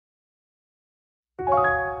You're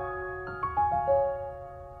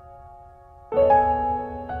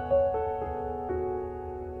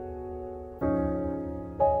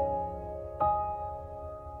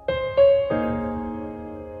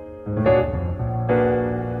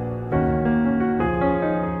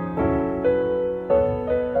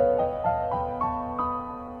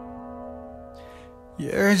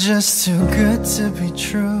just too good to be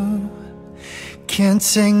true. Can't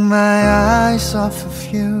take my eyes off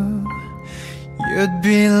of you. You'd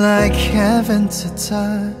be like heaven to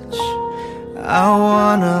touch. I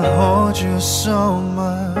wanna hold you so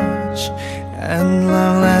much. And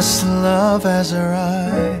long last love has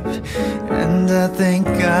arrived, and I thank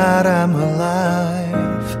God I'm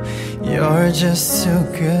alive. You're just too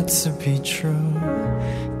good to be true.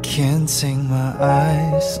 Can't take my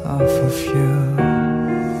eyes off of you.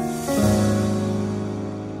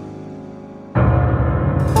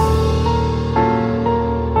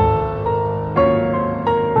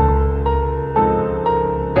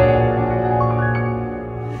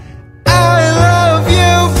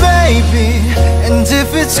 And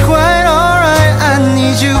if it's quite alright, I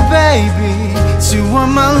need you, baby, to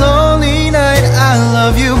warm my lonely night. I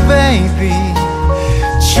love you, baby.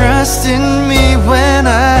 Trust in me when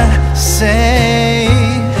I say,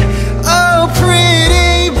 oh,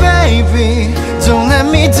 pretty baby, don't let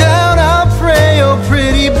me down, I'll pray, oh,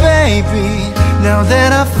 pretty baby. Now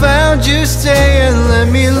that I found you, stay and let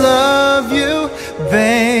me love you,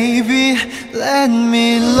 baby. Let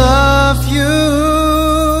me love you.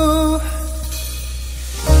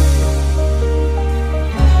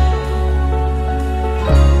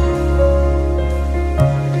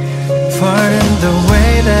 Pardon the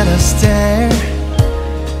way that I stare.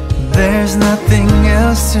 There's nothing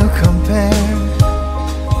else to compare.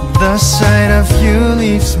 The sight of you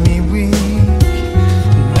leaves me weak.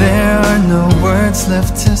 There are no words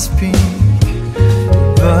left to speak.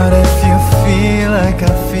 But if you feel like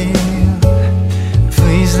I feel,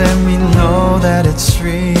 please let me know that it's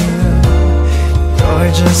real.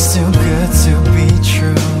 You're just too good to be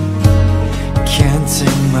true. Can't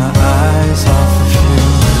take my eyes off of you.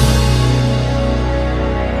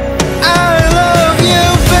 I love you,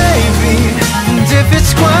 baby, and if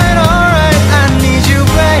it's quite alright, I need you,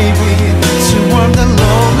 baby, to warm the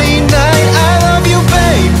lonely night. I love you,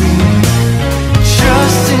 baby.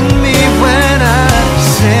 Trust in me when I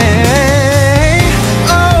say,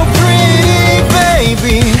 oh, pretty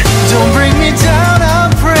baby, don't bring me down, I'll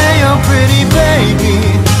pray, oh, pretty baby.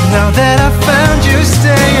 Now that I found you,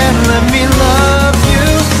 stay and let me love you,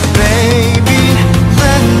 baby.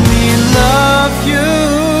 Let me love you.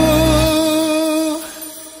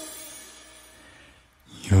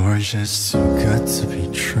 You're just too good to be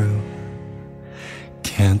true.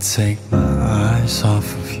 Can't take my eyes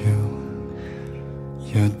off of you.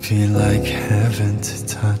 You'd be like heaven to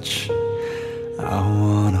touch. I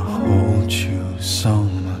wanna hold you so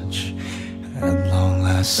much. At long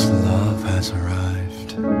last love has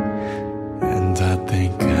arrived, and I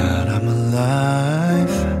thank God I'm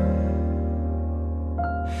alive.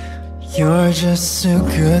 You're just too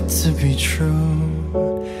good to be true.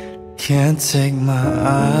 Can't take my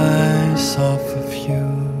eyes off of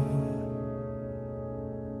you.